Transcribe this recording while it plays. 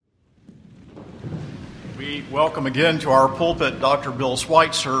We welcome again to our pulpit Dr. Bill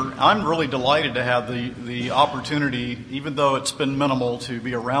Schweitzer. I'm really delighted to have the opportunity, even though it's been minimal, to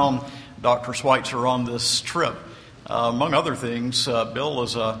be around Dr. Schweitzer on this trip. Among other things, Bill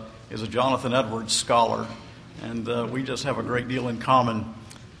is a Jonathan Edwards scholar, and we just have a great deal in common,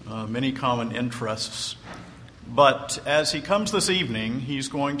 many common interests. But as he comes this evening, he's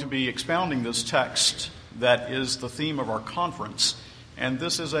going to be expounding this text that is the theme of our conference. And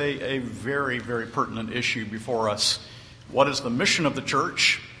this is a very, very pertinent issue before us. What is the mission of the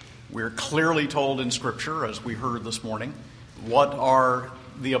church? We're clearly told in Scripture, as we heard this morning. What are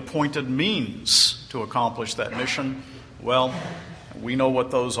the appointed means to accomplish that mission? Well, we know what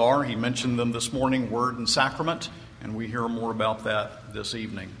those are. He mentioned them this morning, word and sacrament, and we hear more about that this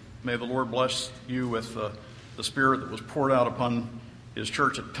evening. May the Lord bless you with the Spirit that was poured out upon His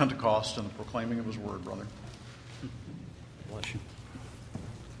church at Pentecost and the proclaiming of His word, brother. Bless you.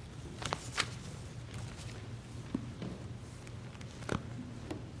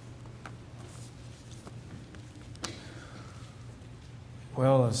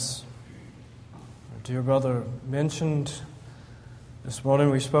 Well, as our dear brother mentioned, this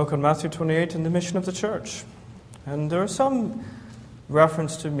morning we spoke on Matthew 28 and the mission of the church. And there are some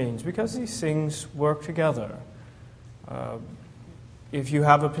reference to means, because these things work together. If you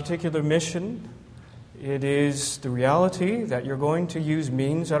have a particular mission, it is the reality that you're going to use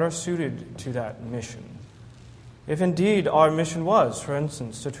means that are suited to that mission. If indeed our mission was, for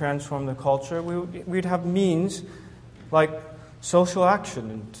instance, to transform the culture, we'd have means like social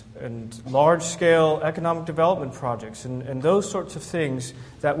action and large-scale economic development projects and those sorts of things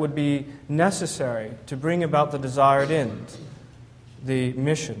that would be necessary to bring about the desired end, the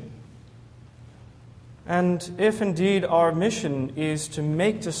mission. And if indeed our mission is to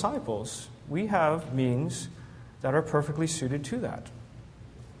make disciples, we have means that are perfectly suited to that.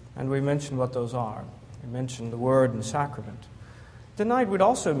 And we mentioned what those are. We mentioned the word and sacrament. Tonight we'd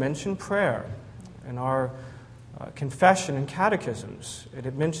also mention prayer in our confession and catechisms.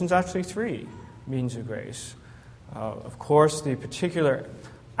 It mentions actually three means of grace. Of course, the particular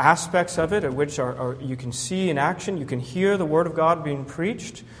aspects of it, which are you can see in action, you can hear the Word of God being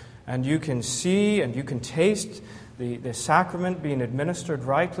preached, and you can see and you can taste the sacrament being administered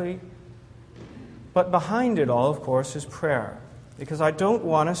rightly. But behind it all, of course, is prayer. Because I don't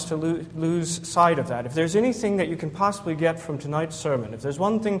want us to lose sight of that. If there's anything that you can possibly get from tonight's sermon, if there's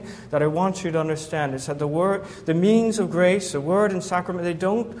one thing that I want you to understand, it's that the means of grace, the word and sacrament, they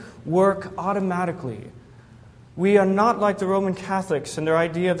don't work automatically. We are not like the Roman Catholics and their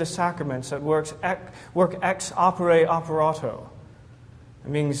idea of the sacraments that work ex opere operato. It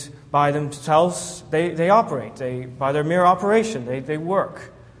means by themselves they operate. By their mere operation, they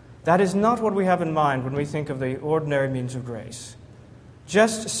work. That is not what we have in mind when we think of the ordinary means of grace.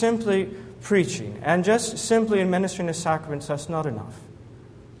 Just simply preaching and just simply administering the sacraments, that's not enough.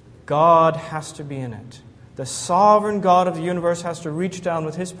 God has to be in it. The sovereign God of the universe has to reach down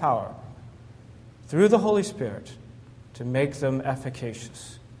with His power through the Holy Spirit to make them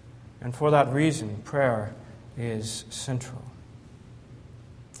efficacious. And for that reason, prayer is central.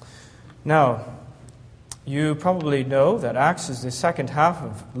 Now, you probably know that Acts is the second half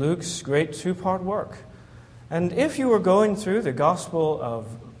of Luke's great two-part work. And if you were going through the Gospel of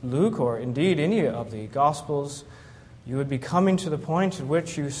Luke, or indeed any of the Gospels, you would be coming to the point at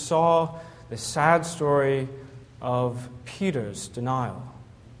which you saw the sad story of Peter's denial.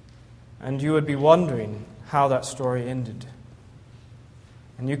 And you would be wondering how that story ended.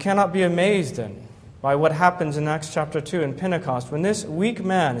 And you cannot be amazed then by what happens in Acts chapter 2 in Pentecost, when this weak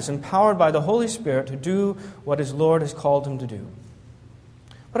man is empowered by the Holy Spirit to do what his Lord has called him to do.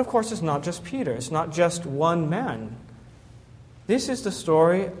 But of course, it's not just Peter. It's not just one man. This is the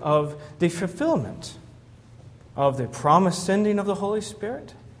story of the fulfillment of the promised sending of the Holy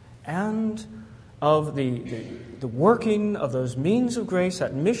Spirit and of the working of those means of grace,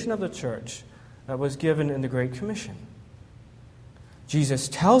 that mission of the church that was given in the Great Commission. Jesus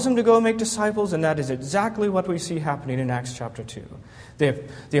tells him to go and make disciples, and that is exactly what we see happening in Acts chapter 2.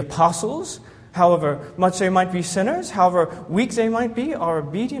 The apostles, however much they might be sinners, however weak they might be, are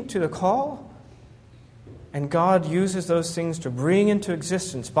obedient to the call. And God uses those things to bring into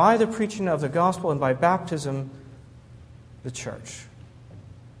existence, by the preaching of the gospel and by baptism, the church.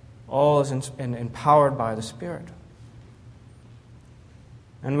 All is empowered by the Spirit.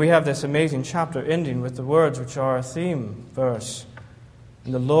 And we have this amazing chapter ending with the words which are a theme verse.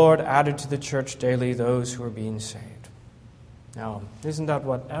 And the Lord added to the church daily those who are being saved. Now, isn't that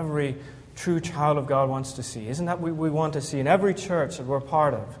what every true child of God wants to see? Isn't that what we want to see in every church that we're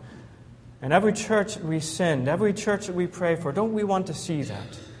part of? And every church that we send, every church that we pray for, don't we want to see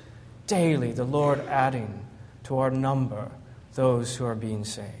that? Daily, the Lord adding to our number those who are being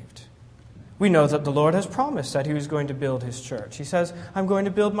saved. We know that the Lord has promised that He was going to build His church. He says, I'm going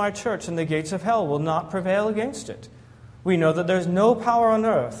to build my church, and the gates of hell will not prevail against it. We know that there's no power on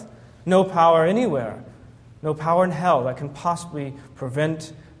earth, no power anywhere, no power in hell that can possibly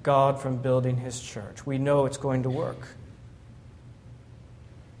prevent God from building His church. We know it's going to work.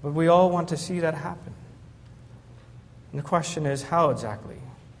 But we all want to see that happen. And the question is, how exactly?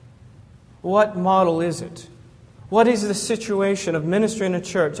 What model is it? What is the situation of ministry in a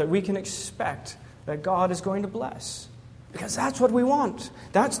church that we can expect that God is going to bless? Because that's what we want.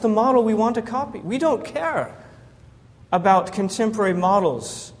 That's the model we want to copy. We don't care about contemporary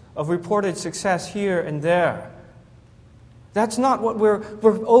models of reported success here and there. That's not what we're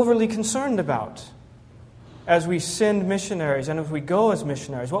overly concerned about as we send missionaries and as we go as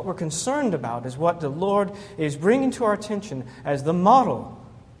missionaries. What we're concerned about is what the Lord is bringing to our attention as the model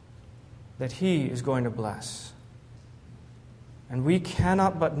that He is going to bless. And we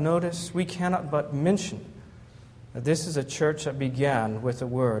cannot but notice, we cannot but mention that this is a church that began with the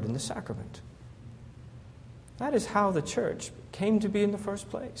Word and the sacrament. That is how the church came to be in the first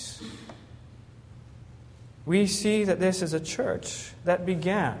place. We see that this is a church that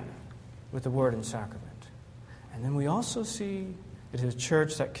began with the Word and sacrament. And then we also see it is a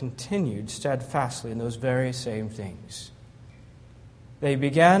church that continued steadfastly in those very same things. They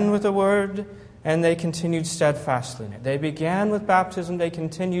began with the Word, and they continued steadfastly in it. They began with baptism, they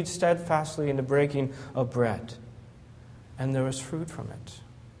continued steadfastly in the breaking of bread. And there was fruit from it.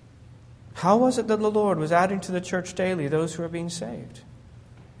 How was it that the Lord was adding to the church daily those who were being saved?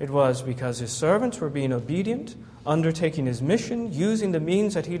 It was because His servants were being obedient, undertaking His mission, using the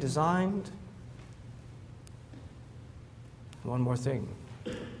means that He designed. One more thing.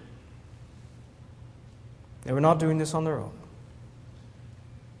 They were not doing this on their own.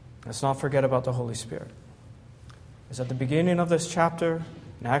 Let's not forget about the Holy Spirit. As at the beginning of this chapter,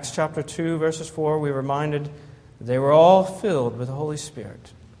 in Acts chapter 2, verses 4, we were reminded that they were all filled with the Holy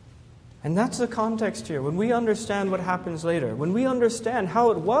Spirit. And that's the context here. When we understand what happens later, when we understand how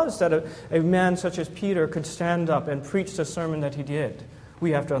it was that a man such as Peter could stand up and preach the sermon that he did,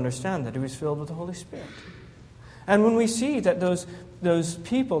 we have to understand that he was filled with the Holy Spirit. And when we see that those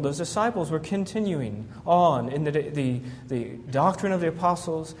people, those disciples, were continuing on in the doctrine of the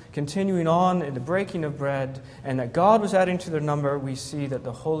apostles, continuing on in the breaking of bread, and that God was adding to their number, we see that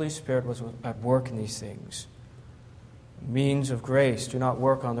the Holy Spirit was at work in these things. Means of grace do not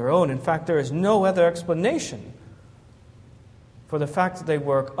work on their own. In fact, there is no other explanation for the fact that they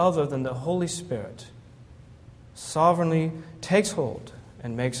work other than the Holy Spirit sovereignly takes hold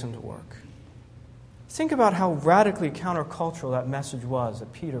and makes them to work. Think about how radically countercultural that message was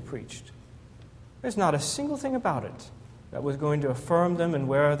that Peter preached. There's not a single thing about it that was going to affirm them and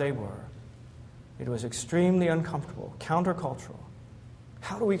where they were. It was extremely uncomfortable, countercultural.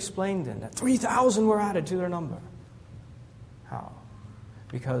 How do we explain then that 3,000 were added to their number? How?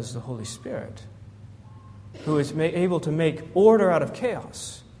 Because the Holy Spirit, who is able to make order out of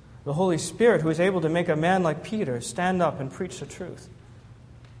chaos, the Holy Spirit who is able to make a man like Peter stand up and preach the truth,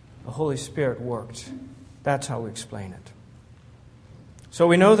 the Holy Spirit worked. That's how we explain it. So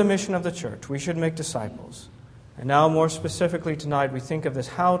we know the mission of the church. We should make disciples. And now more specifically tonight, we think of this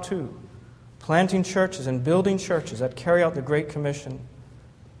how-to, planting churches and building churches that carry out the Great Commission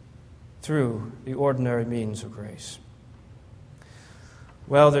through the ordinary means of grace.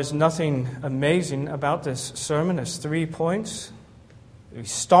 Well, there's nothing amazing about this sermon. There's 3 points. We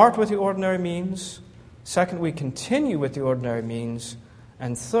start with the ordinary means. Second, we continue with the ordinary means.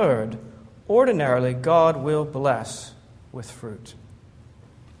 And third, ordinarily, God will bless with fruit.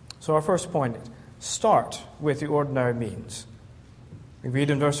 So our first point is, start with the ordinary means. We read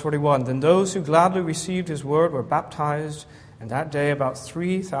in verse 41, Then those who gladly received His word were baptized, and that day about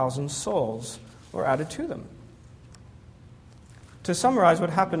 3,000 souls were added to them. To summarize what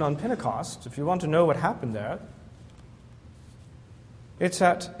happened on Pentecost, if you want to know what happened there, it's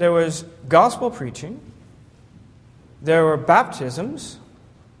that there was gospel preaching, there were baptisms,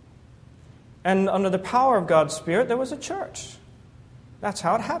 and under the power of God's Spirit, there was a church. That's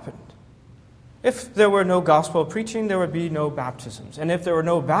how it happened. If there were no gospel preaching, there would be no baptisms. And if there were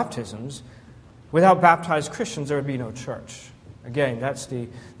no baptisms, without baptized Christians, there would be no church. Again,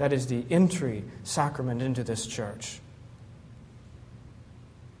 that is the entry sacrament into this church.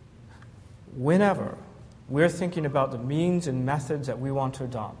 Whenever we're thinking about the means and methods that we want to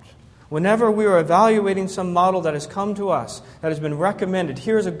adopt, whenever we are evaluating some model that has come to us, that has been recommended,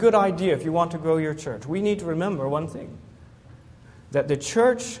 here's a good idea if you want to grow your church, we need to remember one thing, that the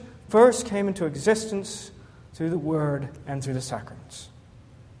church first came into existence through the Word and through the sacraments.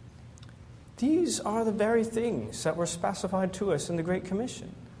 These are the very things that were specified to us in the Great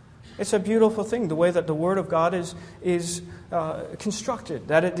Commission. It's a beautiful thing, the way that the Word of God is constructed.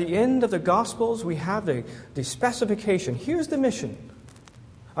 That at the end of the Gospels, we have the specification. Here's the mission.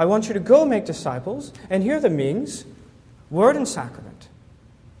 I want you to go make disciples, and here are the means, word and sacrament.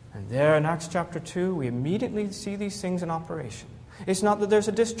 And there in Acts chapter 2, we immediately see these things in operation. It's not that there's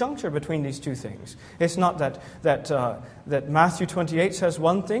a disjuncture between these two things. It's not that Matthew 28 says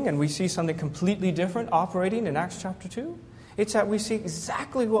one thing and we see something completely different operating in Acts chapter 2. It's that we see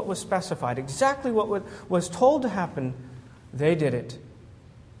exactly what was specified, exactly what was told to happen. They did it,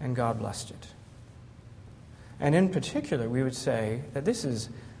 and God blessed it. And in particular, we would say that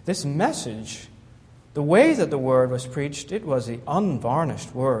this message, the way that the Word was preached, it was the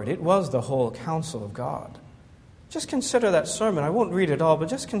unvarnished Word. It was the whole counsel of God. Just consider that sermon. I won't read it all, but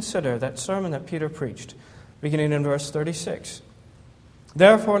just consider that sermon that Peter preached, beginning in verse 36.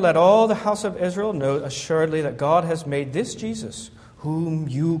 Therefore, let all the house of Israel know assuredly that God has made this Jesus, whom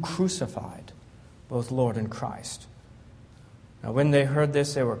you crucified, both Lord and Christ. Now, when they heard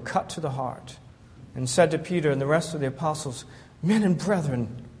this, they were cut to the heart and said to Peter and the rest of the apostles, Men and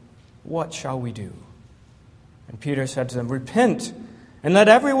brethren, what shall we do? And Peter said to them, Repent, and let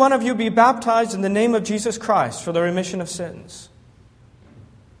every one of you be baptized in the name of Jesus Christ for the remission of sins.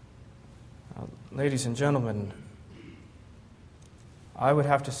 Now, ladies and gentlemen, I would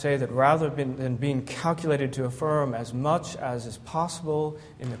have to say that rather than being calculated to affirm as much as is possible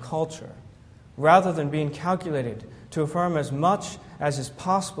in the culture, rather than being calculated to affirm as much as is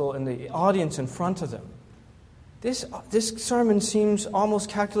possible in the audience in front of them, this sermon seems almost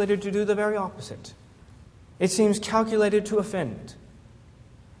calculated to do the very opposite. It seems calculated to offend.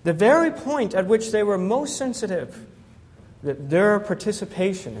 The very point at which they were most sensitive, that their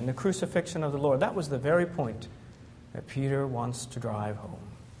participation in the crucifixion of the Lord, that was the very point that Peter wants to drive home.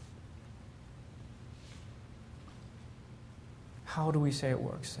 How do we say it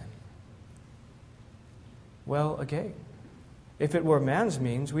works then? Well, again, if it were man's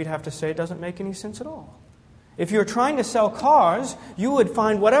means, we'd have to say it doesn't make any sense at all. If you're trying to sell cars, you would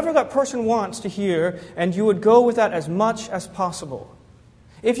find whatever that person wants to hear, and you would go with that as much as possible.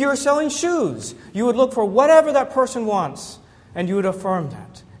 If you were selling shoes, you would look for whatever that person wants, and you would affirm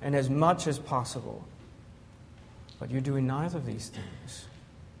that, and as much as possible. But you're doing neither of these things.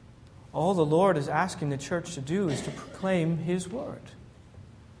 All the Lord is asking the church to do is to proclaim His Word.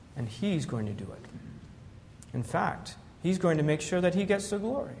 And He's going to do it. In fact, He's going to make sure that He gets the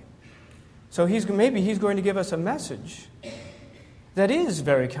glory. So maybe He's going to give us a message that is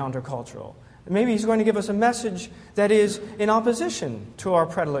very countercultural. Maybe He's going to give us a message that is in opposition to our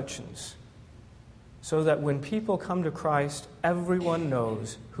predilections. So that when people come to Christ, everyone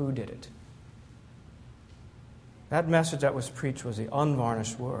knows who did it. That message that was preached was the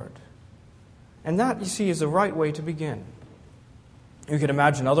unvarnished Word. And that, you see, is the right way to begin. You could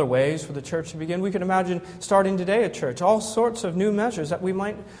imagine other ways for the church to begin. We could imagine starting today at church, all sorts of new measures that we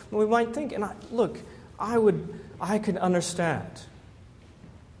might think. And I could understand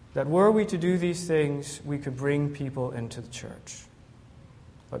that were we to do these things, we could bring people into the church.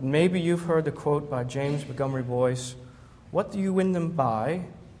 But maybe you've heard the quote by James Montgomery Boyce, "What do you win them by,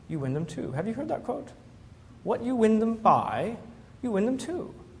 you win them to." Have you heard that quote? What you win them by, you win them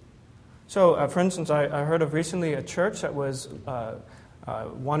to. So, for instance, I heard of recently a church that was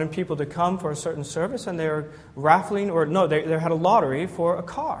wanting people to come for a certain service, and they were raffling, they had a lottery for a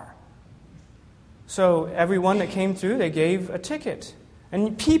car. So everyone that came through, they gave a ticket.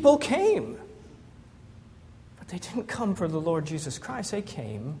 And people came. But they didn't come for the Lord Jesus Christ. They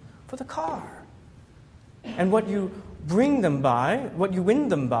came for the car. And what you bring them by, what you win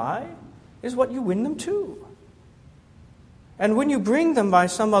them by, is what you win them to. And when you bring them by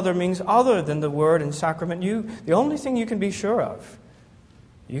some other means other than the Word and sacrament, the only thing you can be sure of,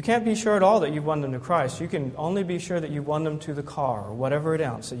 you can't be sure at all that you've won them to Christ. You can only be sure that you've won them to the car or whatever it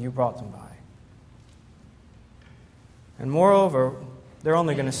else that you brought them by. And moreover, they're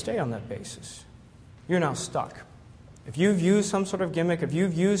only going to stay on that basis. You're now stuck. If you've used some sort of gimmick, if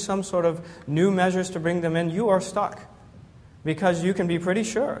you've used some sort of new measures to bring them in, you are stuck. Because you can be pretty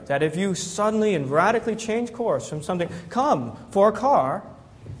sure that if you suddenly and radically change course from something, come for a car,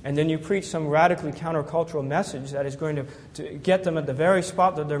 and then you preach some radically countercultural message that is going to get them at the very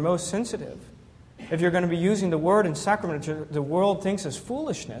spot that they're most sensitive. If you're going to be using the Word and sacrament that the world thinks is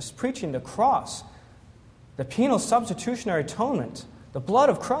foolishness, preaching the cross, the penal substitutionary atonement, the blood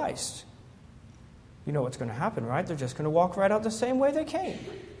of Christ, you know what's going to happen, right? They're just going to walk right out the same way they came.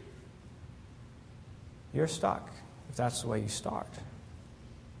 You're stuck if that's the way you start.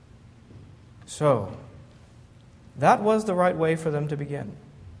 So, that was the right way for them to begin.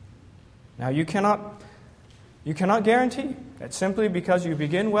 Now, you cannot guarantee that simply because you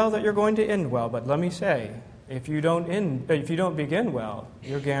begin well that you're going to end well. But let me say, if you don't begin well,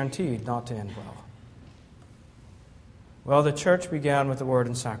 you're guaranteed not to end well. Well, the church began with the word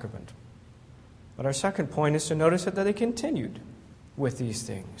and sacrament. But our second point is to notice that they continued with these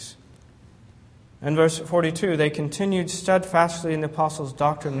things. In verse 42, they continued steadfastly in the apostles'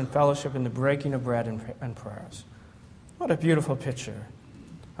 doctrine and fellowship, in the breaking of bread and prayers. What a beautiful picture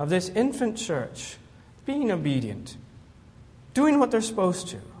of this infant church being obedient, doing what they're supposed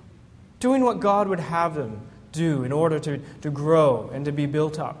to, doing what God would have them do in order to grow and to be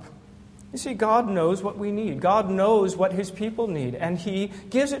built up. You see, God knows what we need. God knows what His people need, and He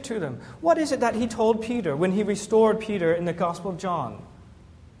gives it to them. What is it that He told Peter when He restored Peter in the Gospel of John?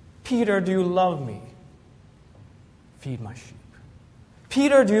 Peter, do you love me? Feed my sheep.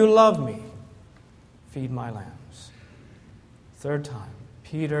 Peter, do you love me? Feed my lambs. Third time,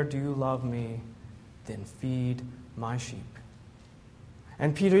 Peter, do you love me? Then feed my sheep.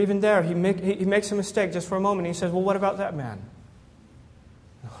 And Peter, even there, he makes a mistake just for a moment. He says, well, what about that man?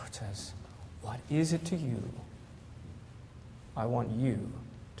 The Lord says, what is it to you? I want you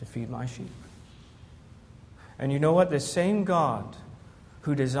to feed my sheep. And you know what? The same God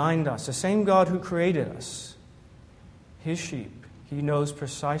who designed us, the same God who created us, His sheep, He knows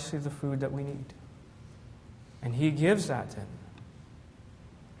precisely the food that we need. And He gives that then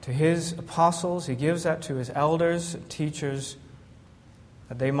to His apostles, He gives that to His elders, teachers,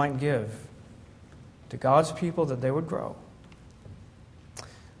 that they might give to God's people, that they would grow.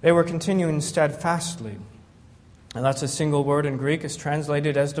 They were continuing steadfastly. And that's a single word in Greek. It's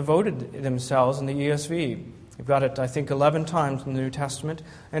translated as devoted themselves in the ESV. You've got it, I think, 11 times in the New Testament.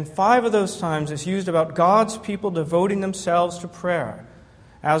 And 5 of those times it's used about God's people devoting themselves to prayer.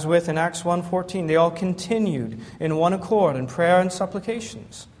 As with in Acts 1:14, they all continued in one accord in prayer and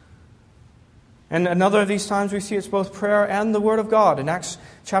supplications. And another of these times we see it's both prayer and the Word of God in Acts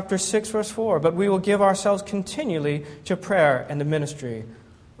chapter 6, verse 4. But we will give ourselves continually to prayer and the ministry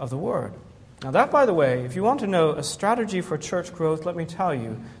of the Word. Now that, by the way, if you want to know a strategy for church growth, let me tell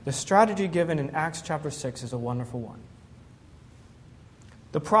you, the strategy given in Acts chapter 6 is a wonderful one.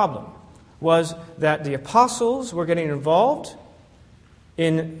 The problem was that the apostles were getting involved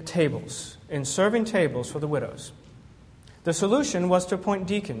in tables, in serving tables for the widows. The solution was to appoint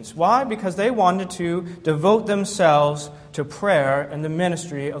deacons. Why? Because they wanted to devote themselves to prayer and the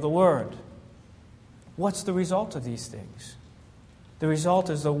ministry of the Word. What's the result of these things? The result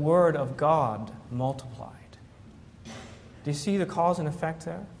is the Word of God multiplied. Do you see the cause and effect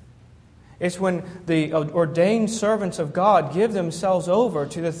there? It's when the ordained servants of God give themselves over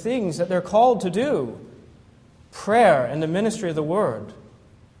to the things that they're called to do, prayer and the ministry of the Word,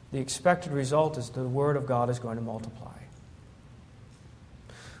 the expected result is the Word of God is going to multiply.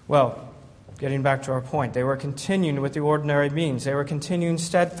 Well, getting back to our point, they were continuing with the ordinary means. They were continuing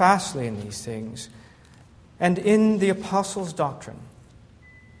steadfastly in these things and in the apostles' doctrine.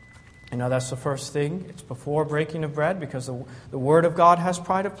 You know, that's the first thing. It's before breaking of bread because the Word of God has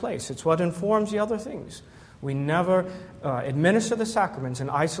pride of place. It's what informs the other things. We never administer the sacraments in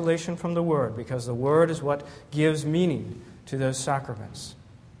isolation from the Word because the Word is what gives meaning to those sacraments.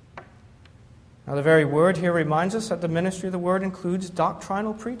 Now, the very word here reminds us that the ministry of the Word includes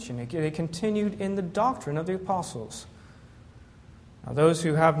doctrinal preaching. They continued in the doctrine of the apostles. Now, those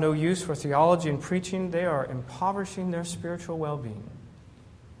who have no use for theology and preaching, they are impoverishing their spiritual well-being.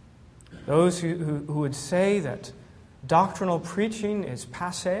 Those who would say that doctrinal preaching is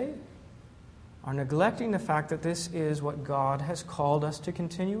passé are neglecting the fact that this is what God has called us to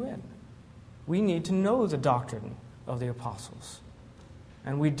continue in. We need to know the doctrine of the apostles.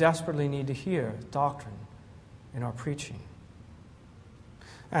 And we desperately need to hear doctrine in our preaching.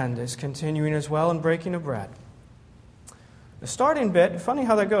 And it's continuing as well in breaking of bread. The starting bit, funny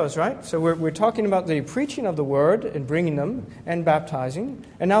how that goes, right? So we're talking about the preaching of the Word and bringing them and baptizing.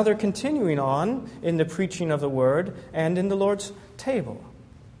 And now they're continuing on in the preaching of the Word and in the Lord's table.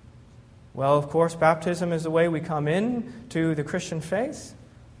 Well, of course, baptism is the way we come in to the Christian faith.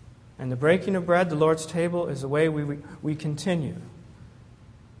 And the breaking of bread, the Lord's table, is the way we continue.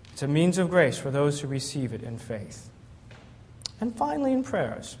 It's a means of grace for those who receive it in faith. And finally, in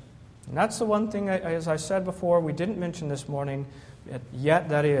prayers. And that's the one thing, as I said before, we didn't mention this morning, yet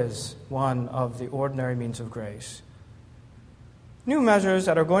that is one of the ordinary means of grace. New measures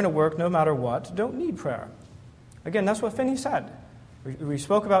that are going to work no matter what don't need prayer. Again, that's what Finney said. We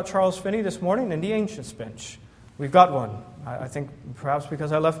spoke about Charles Finney this morning in the Ancients bench. We've got one. I think perhaps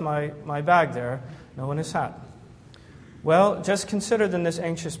because I left my bag there, no one has had. Well, just consider then this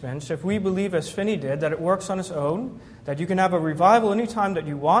anxious bench. If we believe, as Finney did, that it works on its own, that you can have a revival anytime that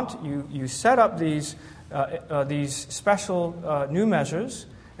you want, you set up these special new measures,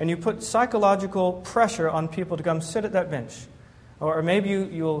 and you put psychological pressure on people to come sit at that bench. Or maybe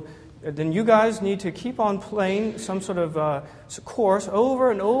then you guys need to keep on playing some sort of course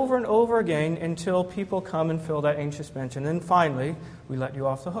over and over and over again until people come and fill that anxious bench. And then finally, we let you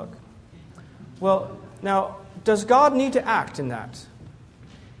off the hook. Well, now, does God need to act in that?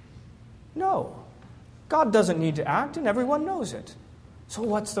 No. God doesn't need to act, and everyone knows it. So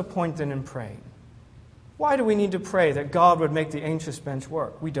what's the point then in praying? Why do we need to pray that God would make the anxious bench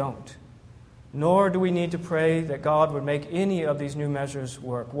work? We don't. Nor do we need to pray that God would make any of these new measures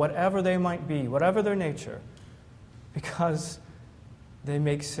work, whatever they might be, whatever their nature, because they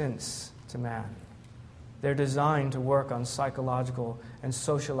make sense to man. They're designed to work on psychological and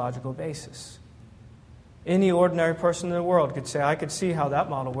sociological basis. Any ordinary person in the world could say, I could see how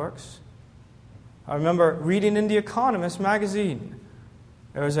that model works. I remember reading in The Economist magazine,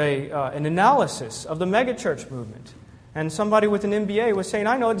 there was an analysis of the megachurch movement. And somebody with an MBA was saying,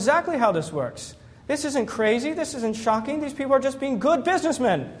 I know exactly how this works. This isn't crazy. This isn't shocking. These people are just being good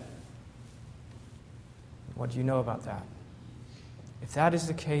businessmen. What do you know about that? If that is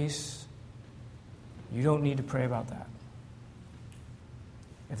the case, you don't need to pray about that.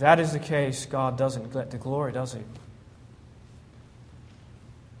 If that is the case, God doesn't get the glory, does He?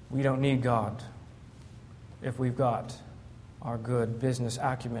 We don't need God if we've got our good business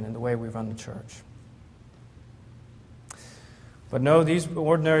acumen in the way we run the church. But no, these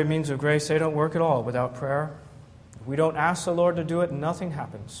ordinary means of grace, they don't work at all without prayer. If we don't ask the Lord to do it, nothing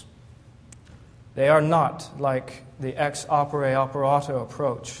happens. They are not like the ex opere operato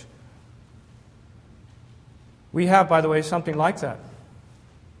approach. We have, by the way, something like that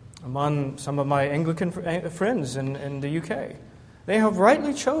among some of my Anglican friends in the UK. They have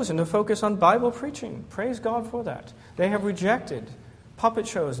rightly chosen to focus on Bible preaching. Praise God for that. They have rejected puppet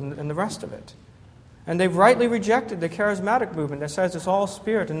shows and the rest of it. And they've rightly rejected the charismatic movement that says it's all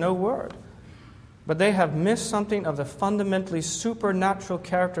spirit and no word. But they have missed something of the fundamentally supernatural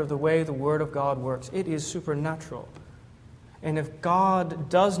character of the way the Word of God works. It is supernatural. And if God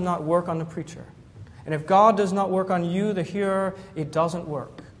does not work on the preacher, and if God does not work on you, the hearer, it doesn't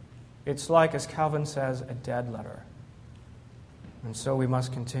work. It's like, as Calvin says, a dead letter. And so we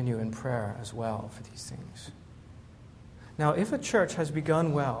must continue in prayer as well for these things. Now, if a church has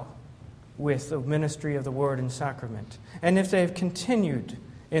begun well with the ministry of the Word and Sacrament, and if they've continued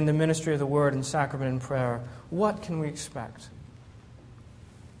in the ministry of the Word and Sacrament and prayer, what can we expect?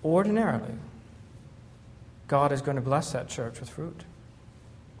 Ordinarily, God is going to bless that church with fruit.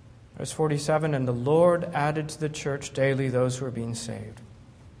 Verse 47, and the Lord added to the church daily those who are being saved.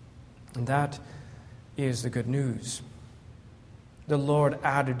 And that is the good news. The Lord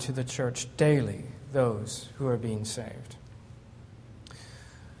added to the church daily those who are being saved.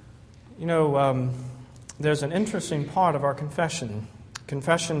 You know, there's an interesting part of our confession.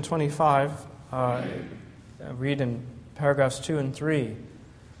 Confession 25, read in paragraphs 2 and 3,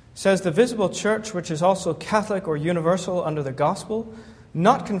 says, the visible church, which is also Catholic or universal under the gospel,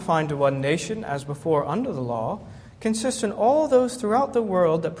 not confined to one nation as before under the law, consists in all those throughout the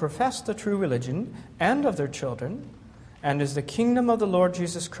world that profess the true religion and of their children, and is the kingdom of the Lord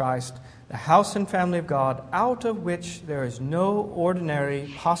Jesus Christ, the house and family of God, out of which there is no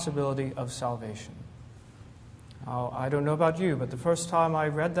ordinary possibility of salvation. Now, I don't know about you, but the first time I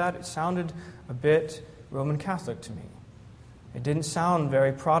read that, it sounded a bit Roman Catholic to me. It didn't sound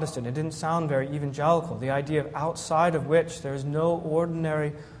very Protestant. It didn't sound very evangelical. The idea of outside of which there is no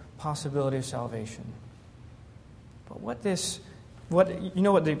ordinary possibility of salvation. But by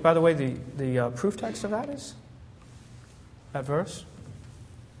the way, the proof text of that is? That verse?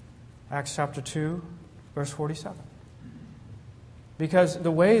 Acts chapter 2, verse 47. Because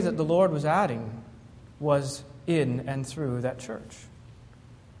the way that the Lord was adding was in and through that church.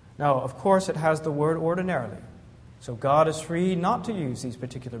 Now, of course, it has the word ordinarily. So God is free not to use these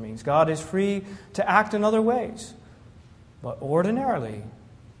particular means. God is free to act in other ways. But ordinarily,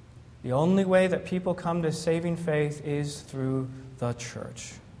 the only way that people come to saving faith is through the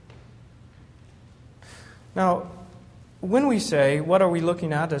church. Now, when we say, what are we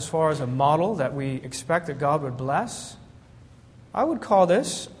looking at as far as a model that we expect that God would bless? I would call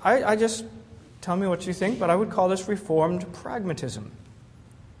this, I just, tell me what you think, but I would call this Reformed pragmatism.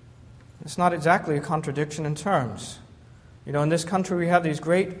 It's not exactly a contradiction in terms. You know, in this country we have these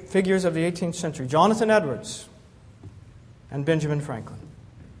great figures of the 18th century, Jonathan Edwards and Benjamin Franklin.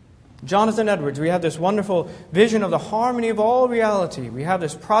 Jonathan Edwards, we have this wonderful vision of the harmony of all reality. We have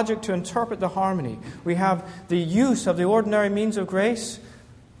this project to interpret the harmony. We have the use of the ordinary means of grace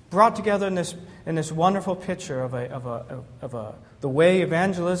brought together in this wonderful picture of the way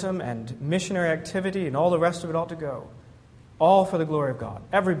evangelism and missionary activity and all the rest of it ought to go. All for the glory of God,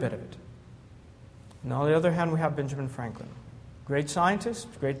 every bit of it. And on the other hand, we have Benjamin Franklin. Great scientist,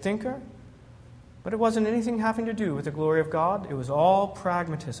 great thinker, but it wasn't anything having to do with the glory of God. It was all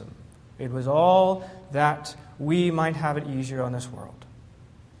pragmatism. It was all that we might have it easier on this world.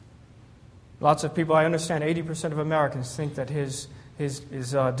 Lots of people, I understand 80% of Americans think that his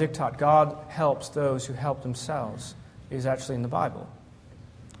diktat, God helps those who help themselves, is actually in the Bible.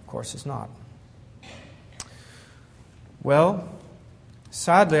 Of course it's not. Well,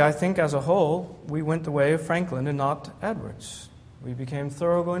 sadly, I think as a whole, we went the way of Franklin and not Edwards. We became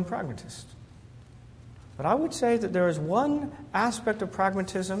thoroughgoing pragmatists. But I would say that there is one aspect of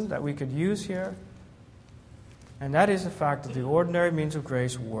pragmatism that we could use here, and that is the fact that the ordinary means of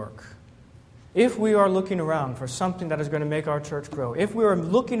grace work. If we are looking around for something that is going to make our church grow, if we are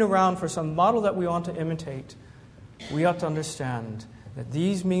looking around for some model that we want to imitate, we ought to understand that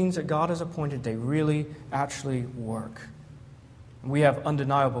these means that God has appointed, they really actually work. We have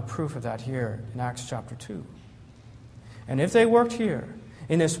undeniable proof of that here in Acts chapter 2. And if they worked here,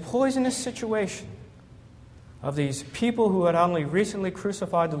 in this poisonous situation of these people who had only recently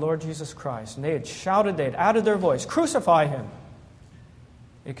crucified the Lord Jesus Christ, and they had shouted, they had added their voice, "Crucify him!"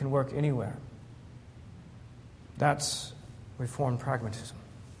 It can work anywhere. That's Reformed pragmatism.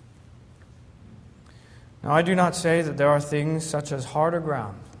 Now, I do not say that there are things such as harder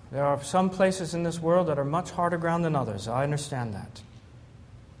ground. There are some places in this world that are much harder ground than others. I understand that.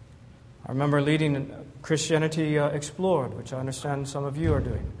 I remember leading Christianity Explored, which I understand some of you are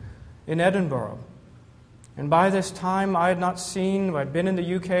doing, in Edinburgh. And by this time, I'd been in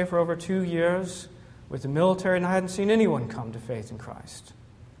the UK for over 2 years with the military, and I hadn't seen anyone come to faith in Christ.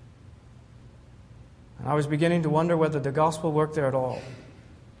 And I was beginning to wonder whether the gospel worked there at all.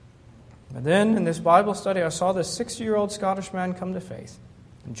 But then, in this Bible study, I saw this 60-year-old Scottish man come to faith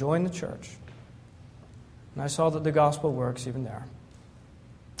and join the church. And I saw that the gospel works even there.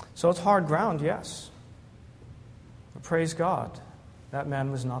 So it's hard ground, yes. But praise God, that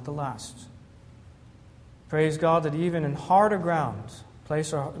man was not the last. Praise God that even in harder ground,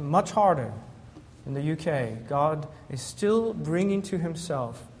 place much harder in the UK, God is still bringing to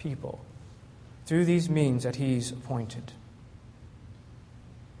himself people through these means that he's appointed.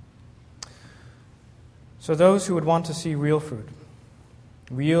 So those who would want to see real fruit,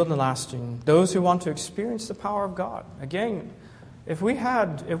 real and lasting, those who want to experience the power of God. Again, if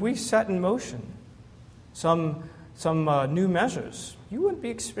we set in motion some new measures, you wouldn't be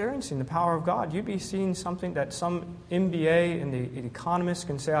experiencing the power of God. You'd be seeing something that some MBA and the economist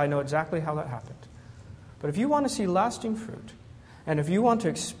can say, "I know exactly how that happened." But if you want to see lasting fruit, and if you want to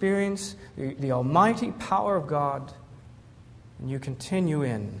experience the almighty power of God, and you continue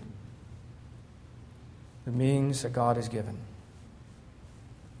in the means that God has given.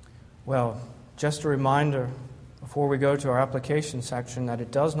 Well, just a reminder before we go to our application section that it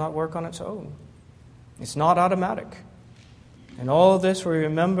does not work on its own. It's not automatic. And all of this we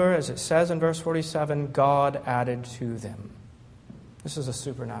remember, as it says in verse 47, God added to them. This is a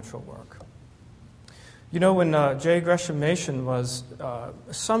supernatural work. You know, when J. Gresham Machen was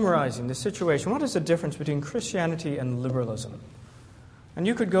summarizing the situation, what is the difference between Christianity and liberalism? And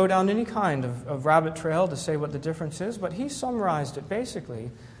you could go down any kind of rabbit trail to say what the difference is, but he summarized it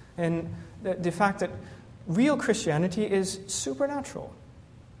basically in the fact that real Christianity is supernatural.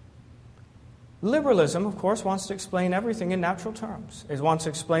 Liberalism, of course, wants to explain everything in natural terms. It wants to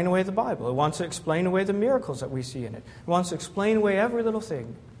explain away the Bible. It wants to explain away the miracles that we see in it. It wants to explain away every little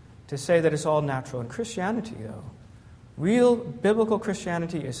thing to say that it's all natural. And Christianity, though, real biblical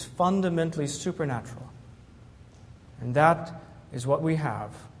Christianity is fundamentally supernatural. And that is what we have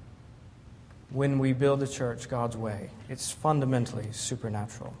when we build the church God's way. It's fundamentally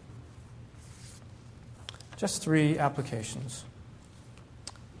supernatural. Just 3 applications.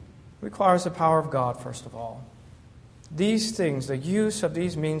 It requires the power of God, first of all. These things, the use of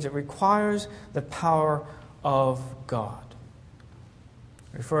these means, it requires the power of God.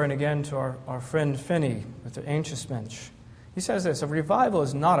 Referring again to our friend Finney with the Anxious Bench. He says this: a revival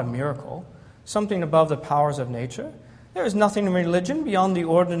is not a miracle, something above the powers of nature. There is nothing in religion beyond the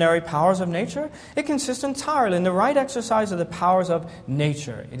ordinary powers of nature. It consists entirely in the right exercise of the powers of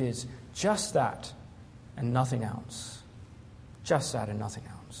nature. It is just that and nothing else. Just that and nothing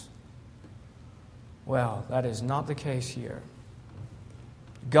else. Well, that is not the case here.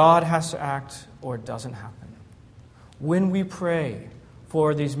 God has to act or it doesn't happen. When we pray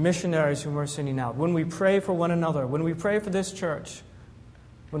for these missionaries whom we're sending out, when we pray for one another, when we pray for this church,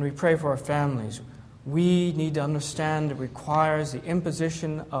 when we pray for our families, we need to understand it requires the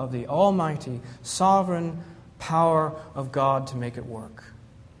imposition of the almighty, sovereign power of God to make it work.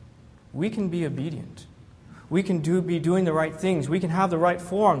 We can be obedient. We can be doing the right things. We can have the right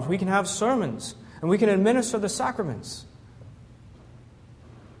forms. We can have sermons. And we can administer the sacraments.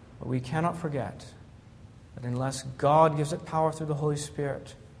 But we cannot forget that unless God gives it power through the Holy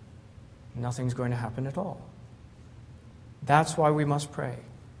Spirit, nothing's going to happen at all. That's why we must pray.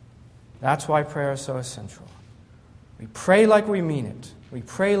 That's why prayer is so essential. We pray like we mean it. We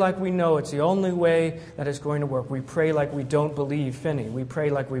pray like we know it's the only way that it's going to work. We pray like we don't believe Finney. We pray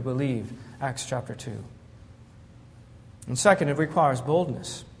like we believe Acts chapter 2. And second, it requires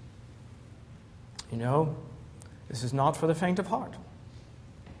boldness. You know, this is not for the faint of heart.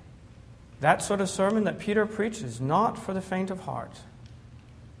 That sort of sermon that Peter preached is not for the faint of heart.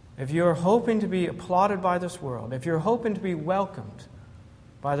 If you're hoping to be applauded by this world, if you're hoping to be welcomed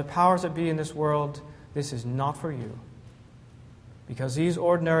by the powers that be in this world, this is not for you. Because these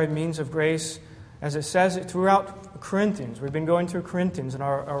ordinary means of grace, as it says throughout Corinthians, we've been going through Corinthians in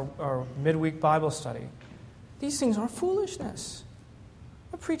our midweek Bible study, these things are foolishness.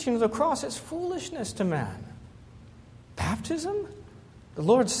 The preaching of the cross is foolishness to man. Baptism? The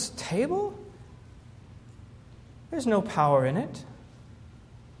Lord's table? There's no power in it.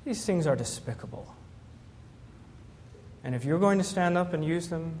 These things are despicable. And if you're going to stand up and use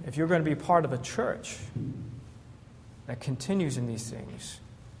them, if you're going to be part of a church that continues in these things,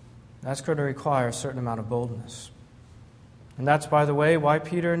 that's going to require a certain amount of boldness. And that's, by the way, why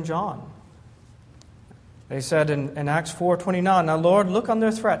Peter and John, they said in Acts 4:29, "Now, Lord, look on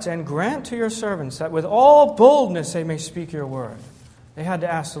their threats and grant to your servants that with all boldness they may speak your word." They had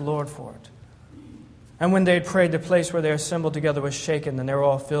to ask the Lord for it. And when they had prayed, the place where they assembled together was shaken, and they were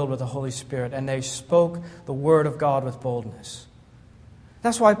all filled with the Holy Spirit, and they spoke the word of God with boldness.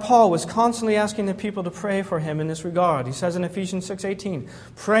 That's why Paul was constantly asking the people to pray for him in this regard. He says in Ephesians 6:18,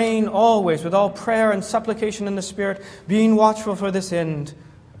 "Praying always with all prayer and supplication in the Spirit, being watchful for this end,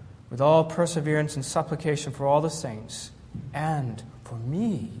 with all perseverance and supplication for all the saints, and for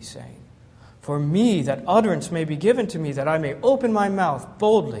me," he's saying, "for me, that utterance may be given to me, that I may open my mouth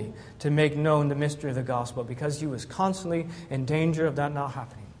boldly to make known the mystery of the gospel," because he was constantly in danger of that not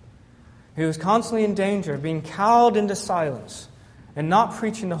happening. He was constantly in danger of being cowed into silence and not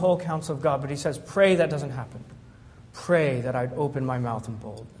preaching the whole counsel of God. But he says, pray that doesn't happen. Pray that I'd open my mouth in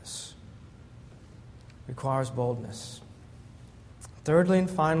boldness. It requires boldness. Thirdly and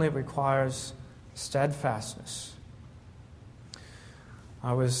finally, it requires steadfastness.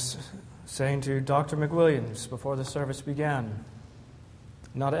 I was saying to Dr. McWilliams before the service began,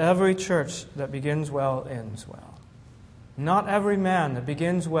 not every church that begins well ends well. Not every man that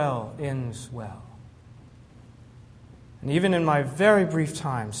begins well ends well. And even in my very brief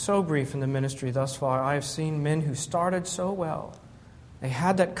time, so brief in the ministry thus far, I have seen men who started so well. They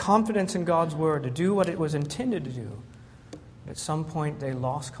had that confidence in God's word to do what it was intended to do. But at some point, they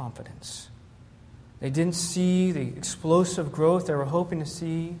lost confidence. They didn't see the explosive growth they were hoping to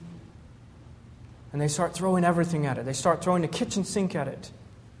see. And they start throwing everything at it. They start throwing the kitchen sink at it.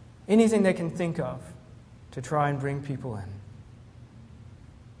 Anything they can think of to try and bring people in.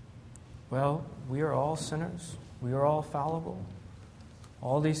 Well, we are all sinners. We are all fallible.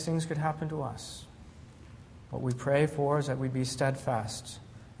 All these things could happen to us. What we pray for is that we be steadfast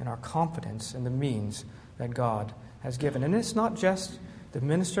in our confidence in the means that God has given. And it's not just the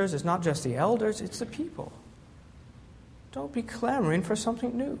ministers, it's not just the elders, it's the people. Don't be clamoring for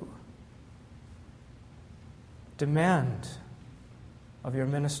something new. Demand of your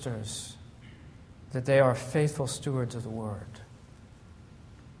ministers that they are faithful stewards of the word.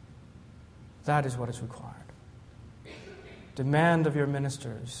 That is what is required. Demand of your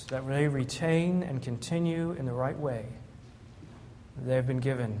ministers that they retain and continue in the right way that they have been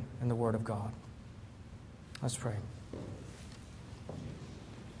given in the Word of God. Let's pray.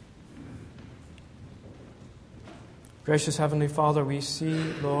 Gracious Heavenly Father, we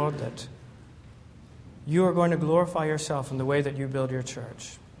see, Lord, that you are going to glorify yourself in the way that you build your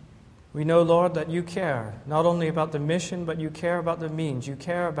church. We know, Lord, that you care not only about the mission, but you care about the means. You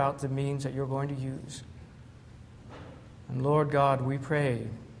care about the means that you're going to use. And Lord God, we pray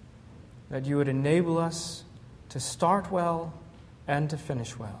that you would enable us to start well and to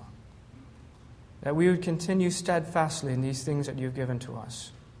finish well. That we would continue steadfastly in these things that you've given to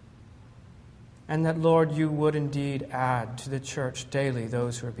us. And that, Lord, you would indeed add to the church daily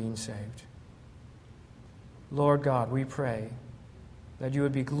those who are being saved. Lord God, we pray that you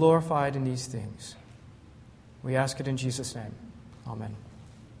would be glorified in these things. We ask it in Jesus' name. Amen.